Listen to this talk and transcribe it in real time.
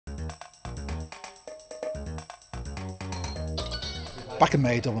Back in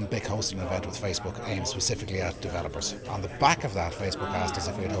May, Dublin BIC hosted an event with Facebook aimed specifically at developers. On the back of that, Facebook asked us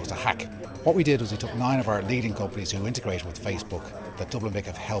if we'd host a hack. What we did was we took 9 of our leading companies who integrated with Facebook that Dublin BIC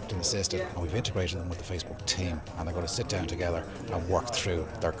have helped and assisted, and we've integrated them with the Facebook team, and they're going to sit down together and work through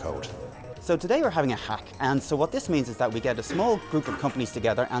their code. So today we're having a hack, and so what this means is that we get a small group of companies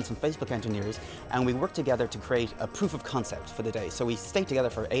together and some Facebook engineers, and we work together to create a proof of concept for the day. So we stay together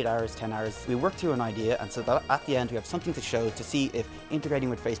for 8 hours, 10 hours, we work through an idea, and so that at the end we have something to show to see if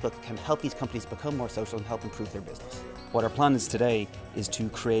integrating with Facebook can help these companies become more social and help improve their business. What our plan is today is to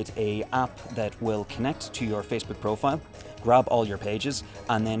create an app that will connect to your Facebook profile, grab all your pages,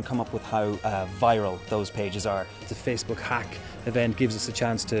 and then come up with how viral those pages are. The Facebook hack event gives us a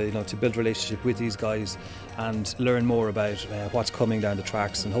chance to, to build a relationship with these guys and learn more about what's coming down the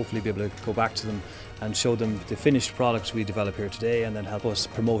tracks, and hopefully be able to go back to them and show them the finished product we develop here today, and then help us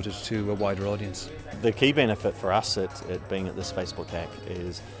promote it to a wider audience. The key benefit for us at being at this Facebook hack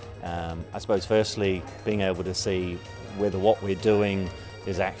is, I suppose, firstly being able to see whether what we're doing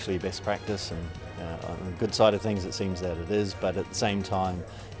is actually best practice, and on the good side of things it seems that it is, but at the same time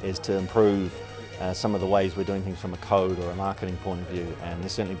is to improve some of the ways we're doing things from a code or a marketing point of view, and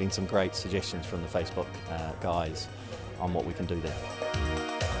there's certainly been some great suggestions from the Facebook guys on what we can do there.